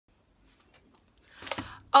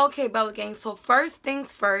Okay, Bella Gang. So first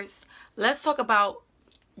things first, let's talk about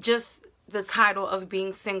just the title of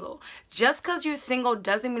being single. Just because you're single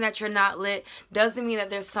doesn't mean that you're not lit, doesn't mean that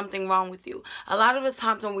there's something wrong with you. A lot of the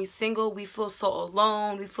times when we're single, we feel so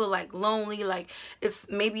alone, we feel like lonely, like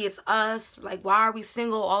maybe it's us, like why are we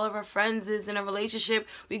single? All of our friends is in a relationship.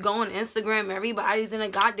 We go on Instagram, everybody's in a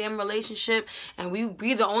goddamn relationship, and we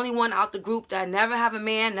be the only one out the group that never have a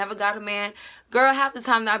man, never got a man. Girl, half the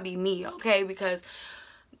time that'd be me, okay? Because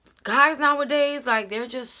guys nowadays, like, they're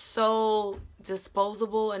just so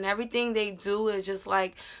disposable, and everything they do is just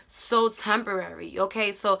like so temporary,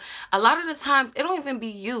 okay? So a lot of the times it don't even be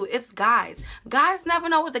you, it's guys. Guys never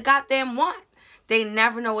know what the goddamn want. They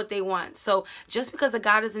never know what they want. So just because a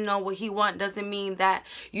guy doesn't know what he wants doesn't mean that,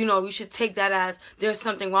 you know, you should take that as there's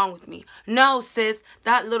something wrong with me. No, sis,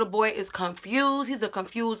 that little boy is confused. He's a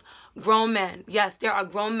confused grown man. Yes, there are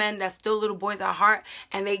grown men that's still little boys at heart,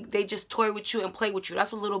 and they just toy with you and play with you.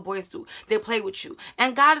 That's what little boys do. They play with you.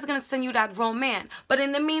 And God is going to send you that grown man. But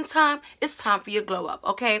in the meantime, it's time for your glow up,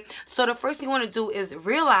 okay? So the first thing you want to do is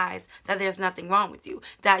realize that there's nothing wrong with you,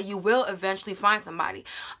 that you will eventually find somebody.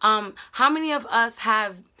 How many of us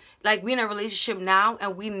have, like, we in a relationship now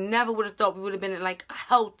and we never would have thought we would have been in like a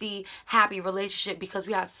healthy, happy relationship because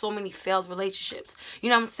we had so many failed relationships? You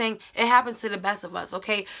know what I'm saying? It happens to the best of us,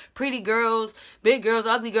 okay? Pretty girls, big girls,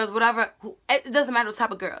 ugly girls, whatever. It doesn't matter what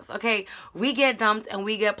type of girls, okay? We get dumped and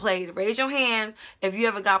we get played. Raise your hand if you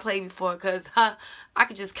ever got played before, because I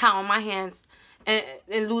could just count on my hands and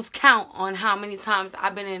lose count on how many times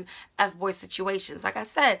I've been in F-boy situations. Like I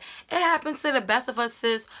said, it happens to the best of us,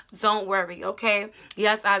 sis. Don't worry, okay?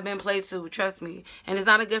 Yes, I've been played too, trust me. And it's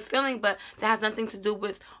not a good feeling, but that has nothing to do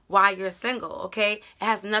with why you're single, okay? It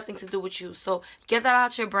has nothing to do with you. So get that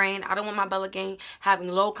out your brain. I don't want my Bella Gang having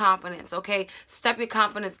low confidence, okay? Step your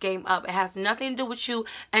confidence game up. It has nothing to do with you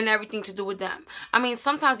and everything to do with them. I mean,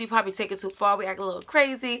 sometimes we probably take it too far. We act a little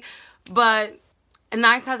crazy, but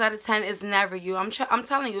 9 times out of 10 it's never you. I'm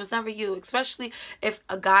telling you, it's never you. Especially if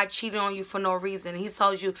a guy cheated on you for no reason. He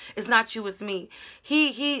tells you it's not you, it's me.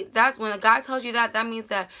 That's when a guy tells you that means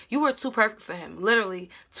that you were too perfect for him. Literally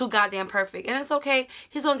too goddamn perfect. And it's okay.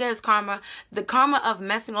 He's gonna get his karma. The karma of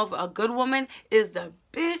messing over a good woman is the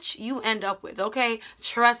bitch you end up with, okay?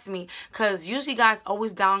 Trust me, because usually guys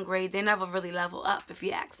always downgrade. They never really level up, if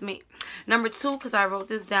you ask me. Number 2, because I wrote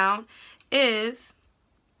this down, is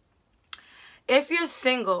if you're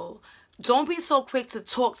single, don't be so quick to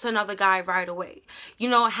talk to another guy right away. You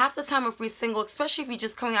know, half the time if we're single, especially if you're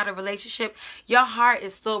just coming out of a relationship, your heart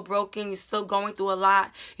is still broken. You're still going through a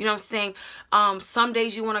lot. You know what I'm saying? Some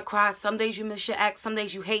days you want to cry. Some days you miss your ex. Some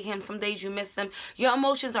days you hate him. Some days you miss him. Your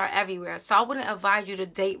emotions are everywhere. So I wouldn't advise you to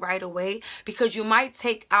date right away, because you might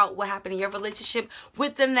take out what happened in your relationship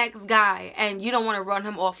with the next guy, and you don't want to run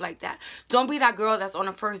him off like that. Don't be that girl that's on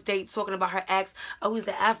a first date talking about her ex. Oh, he's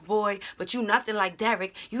the F-boy, but you nothing like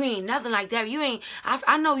Derek. You ain't nothing like Derek. You ain't,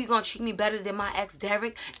 I know you're gonna treat me better than my ex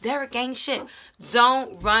Derek. Derek ain't shit.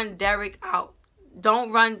 Don't run Derek out.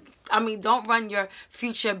 Don't run your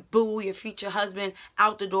future boo, your future husband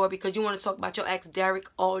out the door because you want to talk about your ex Derek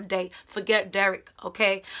all day. Forget Derek,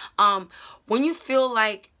 okay? When you feel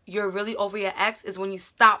like you're really over your ex is when you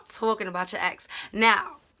stop talking about your ex.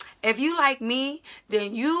 Now, if you like me,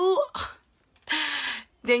 then you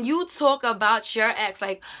talk about your ex.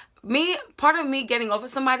 Like, part of me getting over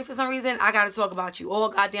somebody for some reason, I gotta talk about you all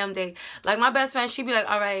goddamn day. Like, my best friend, she'd be like,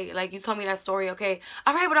 all right, like, you told me that story, okay?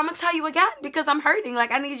 All right, but I'm gonna tell you again because I'm hurting.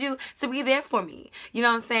 Like, I need you to be there for me. You know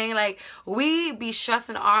what I'm saying? Like, we be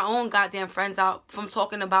stressing our own goddamn friends out from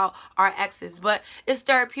talking about our exes, but it's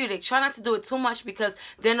therapeutic. Try not to do it too much, because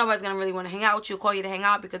then nobody's gonna really want to hang out with you, call you to hang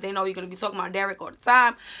out, because they know you're gonna be talking about Derek all the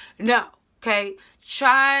time. No. Okay,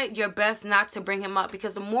 try your best not to bring him up,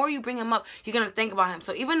 because the more you bring him up, you're gonna think about him.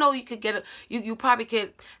 So even though you could get you probably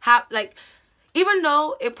could have, like, even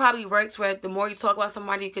though it probably works where the more you talk about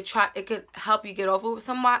somebody, it could help you get over with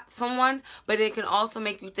someone, but it can also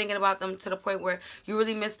make you thinking about them to the point where you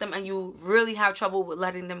really miss them and you really have trouble with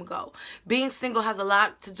letting them go. Being single has a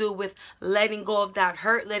lot to do with letting go of that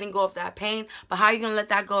hurt, letting go of that pain, but how are you going to let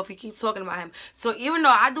that go if you keep talking about him? So even though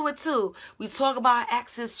I do it too, we talk about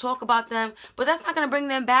exes, talk about them, but that's not going to bring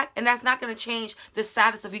them back, and that's not going to change the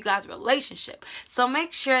status of you guys' relationship. So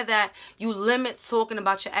make sure that you limit talking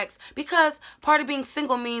about your ex, because part of being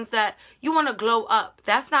single means that you want to glow up.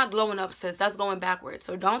 That's not glowing up, sis. That's going backwards.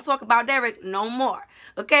 So don't talk about Derek no more,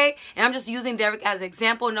 okay? And I'm just using Derek as an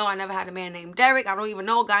example. No, I never had a man named Derek. I don't even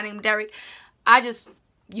know a guy named Derek. I just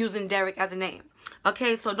using Derek as a name,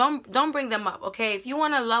 okay? So don't bring them up, okay? If you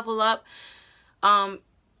want to level up,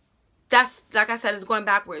 that's, like I said, it's going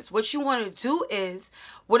backwards. What you want to do is,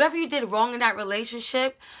 whatever you did wrong in that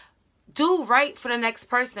relationship, do right for the next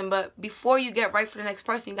person. But before you get right for the next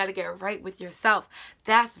person, you got to get right with yourself.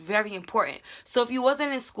 That's very important. So if you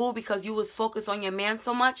wasn't in school because you was focused on your man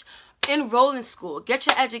so much, enroll in school, get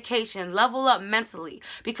your education, level up mentally.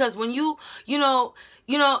 Because when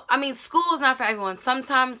I mean, school is not for everyone.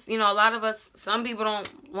 Sometimes, a lot of us, some people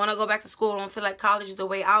don't want to go back to school, don't feel like college is the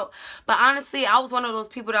way out. But honestly, I was one of those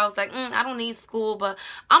people that was like, I don't need school, but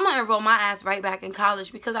I'm going to enroll my ass right back in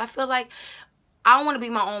college, because I feel like I want to be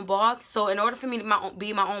my own boss. So in order for me to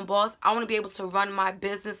be my own boss, I want to be able to run my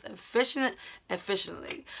business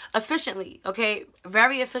efficiently, okay?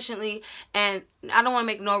 Very efficiently. And I don't want to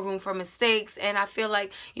make no room for mistakes. And I feel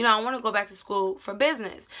like, I want to go back to school for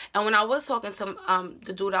business. And when I was talking to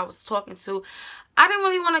the dude I was talking to, I didn't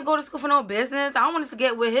really want to go to school for no business. I wanted to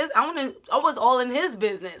get with his, I was all in his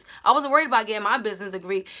business. I wasn't worried about getting my business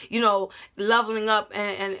degree, leveling up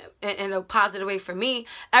in a positive way for me.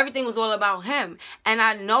 Everything was all about him. And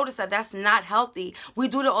I noticed that that's not healthy. We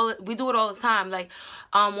do it all the time. Like,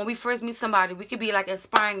 when we first meet somebody, we could be like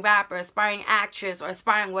aspiring rapper, aspiring actress, or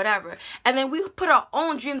aspiring whatever. And then we put our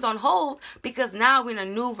own dreams on hold because now we're in a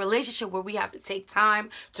new relationship where we have to take time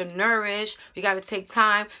to nourish. We got to take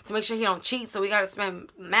time to make sure he don't cheat. So we got to spend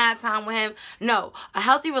mad time with him. No, a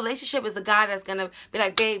healthy relationship is a guy that's going to be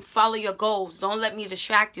like, babe, follow your goals. Don't let me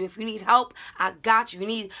distract you. If you need help, I got you. You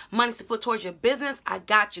need money to put towards your business, I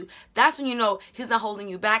got you. That's when you know he's not holding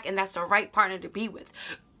you back, and that's the right partner to be with.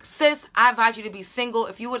 Sis, I advise you to be single.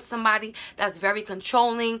 If you with somebody that's very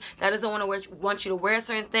controlling, that doesn't want you to wear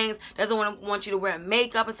certain things, doesn't want you to wear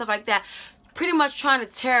makeup and stuff like that, pretty much trying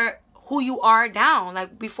to tear who you are down,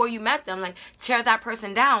 like before you met them, like tear that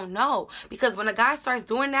person down. No, because when a guy starts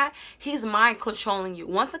doing that, he's mind controlling you.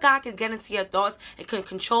 Once a guy can get into your thoughts and can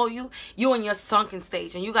control you, you're in your sunken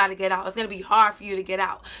stage and you got to get out. It's going to be hard for you to get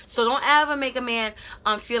out. So don't ever make a man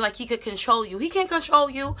feel like he could control you. He can't control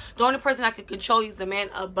you. The only person that can control you is the man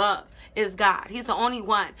above, is God. He's the only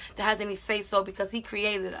one that has any say so, because he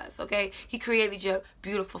created us, okay? He created your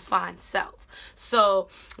beautiful, fine self. So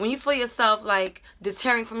when you feel yourself like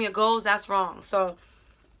deterring from your goals, that's wrong. So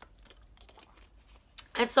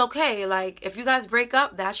it's okay. Like, if you guys break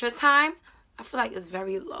up, that's your time. I feel like it's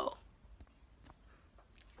very low.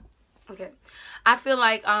 Okay. I feel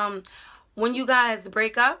like when you guys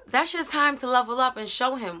break up, that's your time to level up and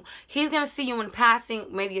show him. He's going to see you in passing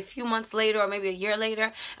maybe a few months later or maybe a year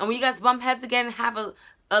later. And when you guys bump heads again and have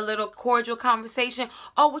a little cordial conversation.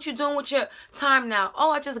 Oh, what you doing with your time now?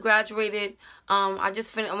 Oh, I just graduated. I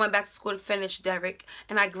went back to school to finish, Derek,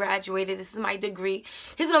 and I graduated. This is my degree.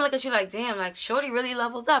 He's gonna look at you like, damn, like shorty really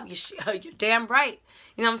leveled up. You're damn right.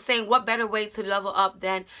 You know what I'm saying? What better way to level up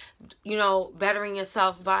than, bettering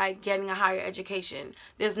yourself by getting a higher education?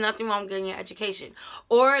 There's nothing wrong with getting your education.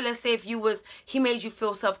 Or let's say if he made you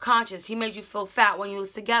feel self-conscious. He made you feel fat when you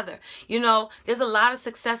was together. There's a lot of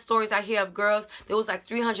success stories I hear of girls that was like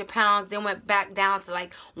 300 pounds, then went back down to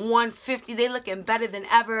like 150. They looking better than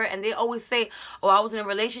ever. And they always say, oh, I was in a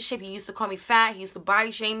relationship. He used to call me fat. He used to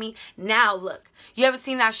body shame me. Now look. You ever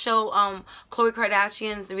seen that show, Khloe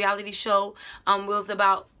Kardashian's reality show, was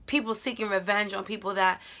about people seeking revenge on people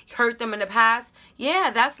that hurt them in the past?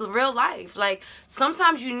 Yeah, that's real life. Like,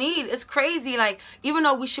 sometimes it's crazy. Like, even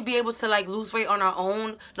though we should be able to like lose weight on our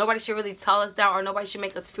own, nobody should really tell us that, or nobody should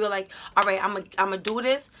make us feel like, all right, I'm gonna do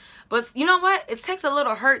this. But you know what? It takes a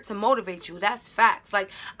little hurt to motivate you. That's facts. Like,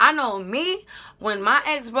 I know me, when my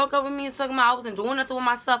ex broke up with me and talking about I wasn't doing nothing with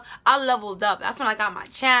myself, I leveled up. That's when I got my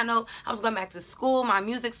channel. I was going back to school. My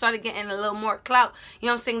music started getting a little more clout. You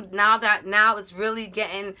know what I'm saying? Now it's really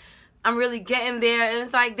getting... I'm really getting there. And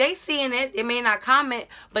it's like, they seeing it. They may not comment,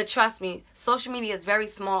 but trust me, social media is very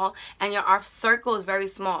small and our circle is very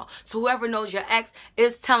small. So whoever knows your ex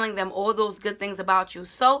is telling them all those good things about you.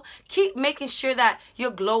 So keep making sure that you're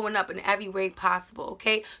glowing up in every way possible,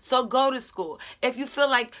 okay? So go to school. If you feel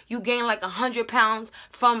like you gained like 100 pounds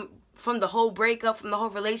from the whole breakup, from the whole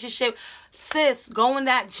relationship, sis, go in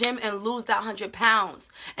that gym and lose that 100 pounds.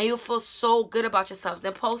 And you'll feel so good about yourself.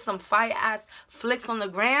 Then post some fire-ass flicks on the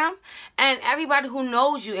gram. And everybody who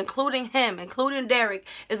knows you, including him, including Derek,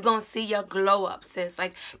 is going to see your glow up, sis.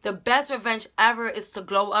 Like, the best revenge ever is to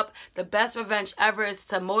glow up. The best revenge ever is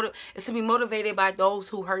to be motivated by those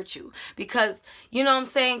who hurt you. Because, you know what I'm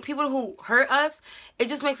saying, people who hurt us, it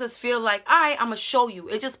just makes us feel like, all right, I'm going to show you.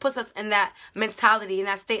 It just puts us in that mentality, in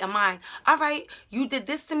that state of mind. All right, you did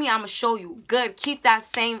this to me, I'm going to show you. Good. Keep that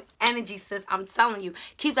same energy, sis. I'm telling you.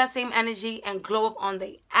 Keep that same energy and glow up on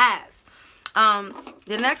the ass.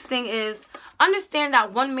 The next thing is understand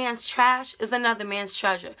that one man's trash is another man's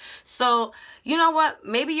treasure. So, you know what?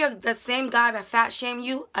 Maybe you're the same guy that fat shamed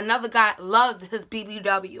you. Another guy loves his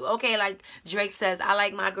BBW. Okay, like Drake says, I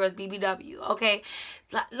like my girl's BBW. Okay,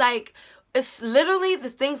 like, it's literally the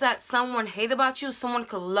things that someone hate about you, someone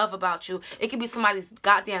could love about you. It could be somebody's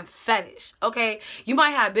goddamn fetish, okay? You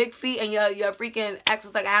might have big feet and your freaking ex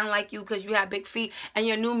was like, I don't like you because you have big feet, and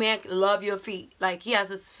your new man love your feet. Like, he has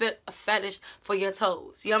this fetish for your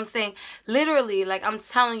toes. You know what I'm saying? Literally, like, I'm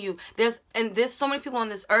telling you, there's so many people on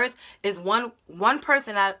this earth. Is one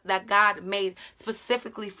person that God made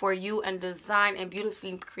specifically for you and designed and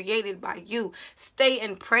beautifully created by you. Stay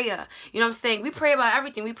in prayer. You know what I'm saying? We pray about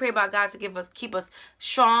everything. We pray about God to keep us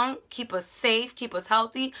strong, keep us safe, keep us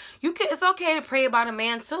healthy. It's okay to pray about a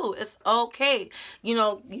man too. It's okay. You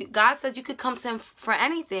know, God says you could come to him for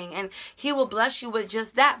anything and he will bless you with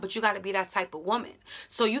just that, but you got to be that type of woman.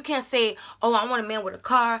 So you can't say, oh, I want a man with a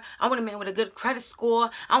car, I want a man with a good credit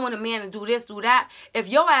score, I want a man to do this, do that. If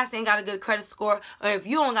your ass ain't got a good credit score, or if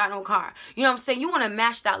you don't got no car, you know what I'm saying? You want to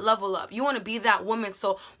match that level up. You want to be that woman,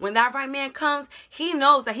 so when that right man comes, he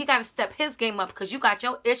knows that he got to step his game up because you got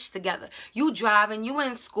your itch together. You driving, you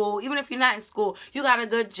in school. Even if you're not in school, you got a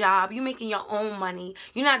good job. You making your own money.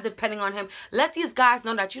 You're not depending on him. Let these guys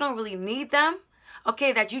know that you don't really need them.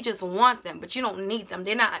 Okay, that you just want them, but you don't need them.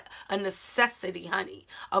 They're not a necessity, honey.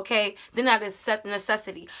 Okay, they're not a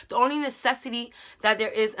necessity. The only necessity that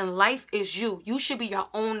there is in life is you. You should be your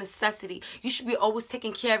own necessity. You should be always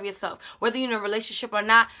taking care of yourself. Whether you're in a relationship or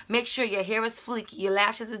not, make sure your hair is fleeky, your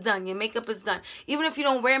lashes is done, your makeup is done. Even if you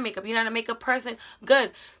don't wear makeup, you're not a makeup person,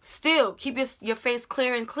 good. Still, keep your face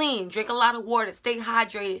clear and clean. Drink a lot of water. Stay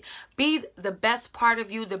hydrated. Be the best part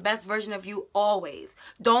of you, the best version of you always.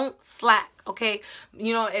 Don't slack. Okay,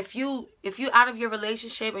 you know, if you out of your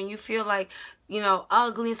relationship and you feel like, you know,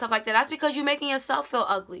 ugly and stuff like that, that's because you're making yourself feel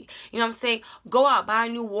ugly. You know what I'm saying? Go out, buy a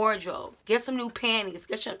new wardrobe, get some new panties,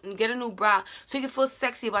 get a new bra so you can feel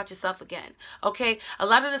sexy about yourself again. Okay, a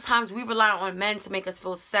lot of the times we rely on men to make us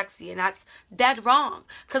feel sexy, and that's dead wrong.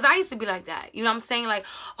 Because I used to be like that. You know what I'm saying? Like,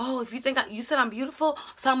 oh, if you think you said I'm beautiful,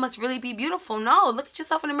 so I must really be beautiful. No, look at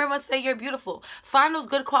yourself in the mirror and say you're beautiful. Find those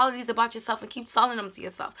good qualities about yourself and keep telling them to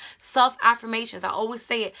yourself. Self-affirmations. I always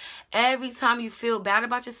say it. Every time you feel bad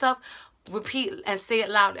about yourself, repeat and say it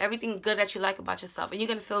loud. Everything good that you like about yourself, and you're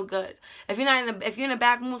gonna feel good. If you're in a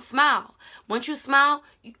bad mood, smile. Once you smile,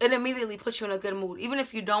 it immediately puts you in a good mood. Even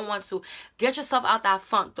if you don't want to, get yourself out that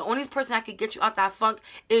funk. The only person that can get you out that funk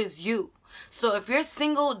is you. So if you're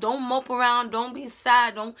single, don't mope around. Don't be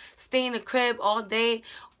sad. Don't stay in the crib all day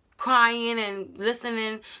crying and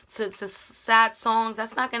listening to sad songs.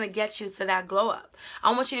 That's not going to get you to that glow up.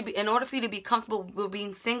 I want you to be, in order for you to be comfortable with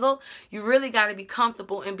being single, you really got to be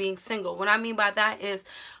comfortable in being single. What I mean by that is,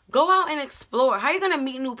 go out and explore. How are you going to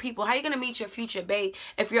meet new people? How are you going to meet your future bae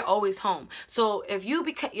if you're always home? So if you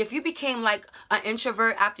became like an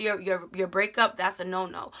introvert after your breakup, that's a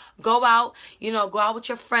no-no. Go out, you know, go out with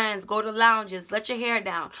your friends, go to lounges, let your hair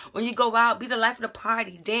down. When you go out, be the life of the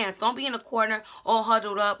party, dance. Don't be in a corner all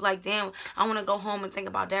huddled up like, damn, I want to go home and think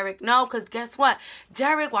about Derek. No, because guess what?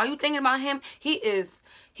 Derek, while you thinking about him, he is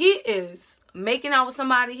making out with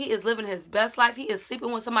somebody. He is living his best life. He is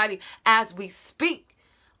sleeping with somebody as we speak.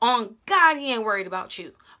 On God, he ain't worried about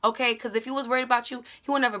you. Okay? Because if he was worried about you, he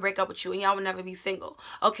would never break up with you, and y'all would never be single.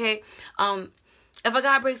 Okay? If a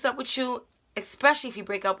guy breaks up with you, especially if he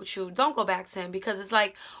break up with you, don't go back to him, because it's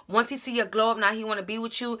like, once he see your glow up, now he want to be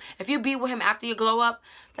with you. If you be with him after you glow up,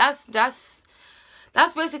 that's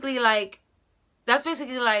basically like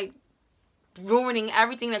ruining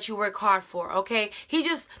everything that you work hard for. Okay,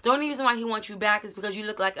 the only reason why he wants you back is because you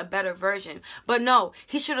look like a better version. But no,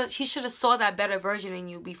 he should have saw that better version in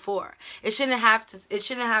you before. It shouldn't have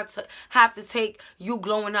to take you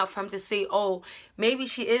glowing up for him to say, oh, maybe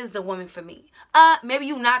she is the woman for me. Maybe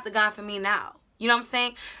you not the guy for me now. You know what I'm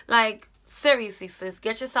saying? Like, seriously, sis,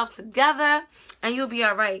 get yourself together and you'll be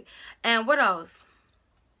all right. And what else?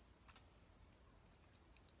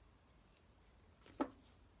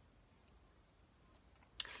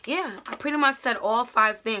 Yeah, I pretty much said all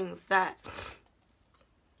 5 things that...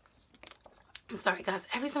 I'm sorry, guys.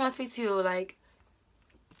 Every time I speak to you, like,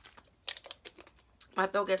 my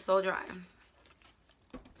throat gets so dry.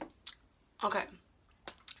 Okay.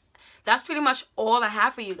 That's pretty much all I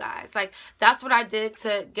have for you guys. Like, that's what I did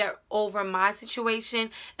to get over my situation.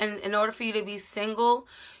 And in order for you to be single,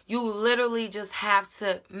 you literally just have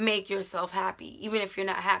to make yourself happy, even if you're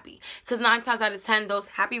not happy. Because 9 times out of 10, those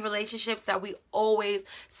happy relationships that we always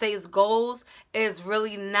say is goals is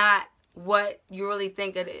really not what you really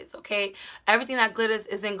think it is, okay? Everything that glitters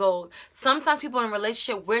isn't gold. Sometimes people in a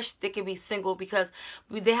relationship wish they could be single because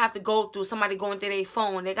they have to go through somebody going through their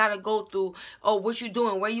phone. They got to go through, oh, what you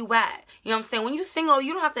doing? Where you at? You know what I'm saying? When you're single,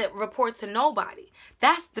 you don't have to report to nobody.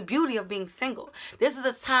 That's the beauty of being single. This is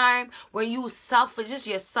a time where you selfish, just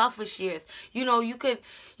your selfish years. You know, you could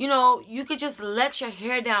just let your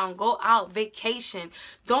hair down, go out, vacation.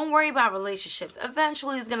 Don't worry about relationships.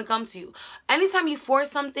 Eventually, it's going to come to you. Anytime you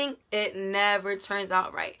force something, it never turns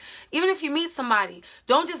out right. Even if you meet somebody,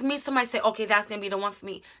 don't just meet somebody and say, okay, that's going to be the one for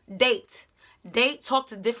me. Date. Talk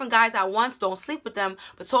to different guys at once. Don't sleep with them,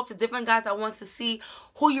 but talk to different guys at once to see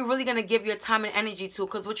who you're really going to give your time and energy to.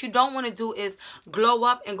 Because what you don't want to do is glow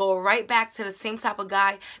up and go right back to the same type of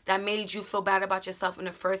guy that made you feel bad about yourself in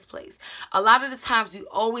the first place. A lot of the times we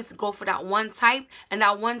always go for that one type, and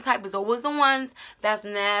that one type is always the ones that's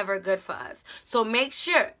never good for us. So make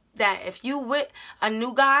sure that if you with a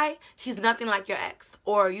new guy, he's nothing like your ex,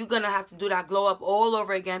 or you're gonna have to do that glow up all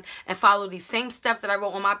over again and follow these same steps that I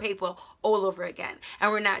wrote on my paper all over again.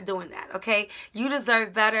 And we're not doing that, okay? You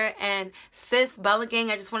deserve better. And sis, Bella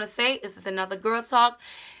Gang, I just want to say, this is another girl talk.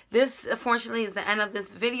 This, unfortunately, is the end of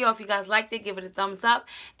this video. If you guys liked it, give it a thumbs up.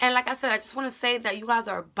 And like I said, I just want to say that you guys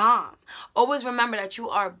are bomb. Always remember that you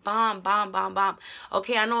are bomb, bomb, bomb, bomb.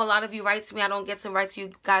 Okay, I know a lot of you write to me. I don't get to write to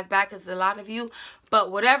you guys back because there's a lot of you.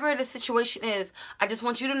 But whatever the situation is, I just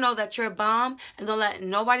want you to know that you're bomb. And don't let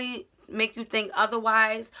nobody make you think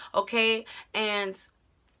otherwise, okay? And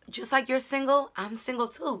just like you're single, I'm single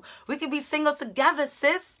too. We could be single together,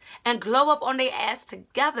 sis, and glow up on their ass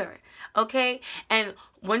together, okay? And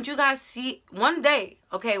once you guys see, one day,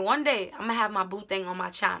 okay, one day, I'm going to have my boo thing on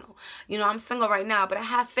my channel. You know, I'm single right now, but I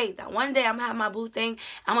have faith that one day I'm going to have my boo thing.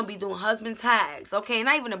 I'm going to be doing husband tags, okay?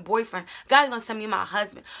 Not even a boyfriend. God's going to send me my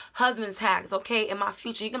husband tags, okay, in my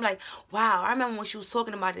future. You can be like, wow, I remember when she was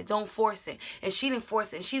talking about it, don't force it. And she didn't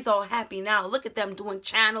force it, and she's all happy now. Look at them doing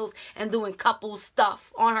channels and doing couple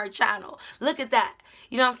stuff on her channel. Look at that.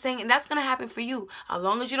 You know what I'm saying? And that's going to happen for you. As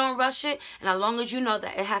long as you don't rush it, and as long as you know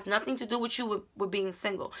that it has nothing to do with you with being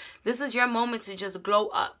single. This is your moment to just glow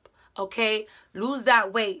up, okay? Lose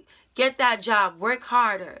that weight. Get that job. Work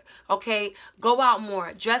harder, okay? Go out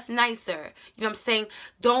more. Dress nicer. You know what I'm saying?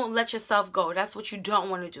 Don't let yourself go. That's what you don't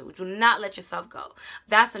want to do. Do not let yourself go.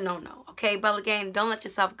 That's a no-no, okay? Bella Gang, don't let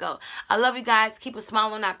yourself go. I love you guys. Keep a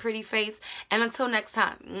smile on that pretty face. And until next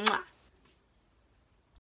time, mwah.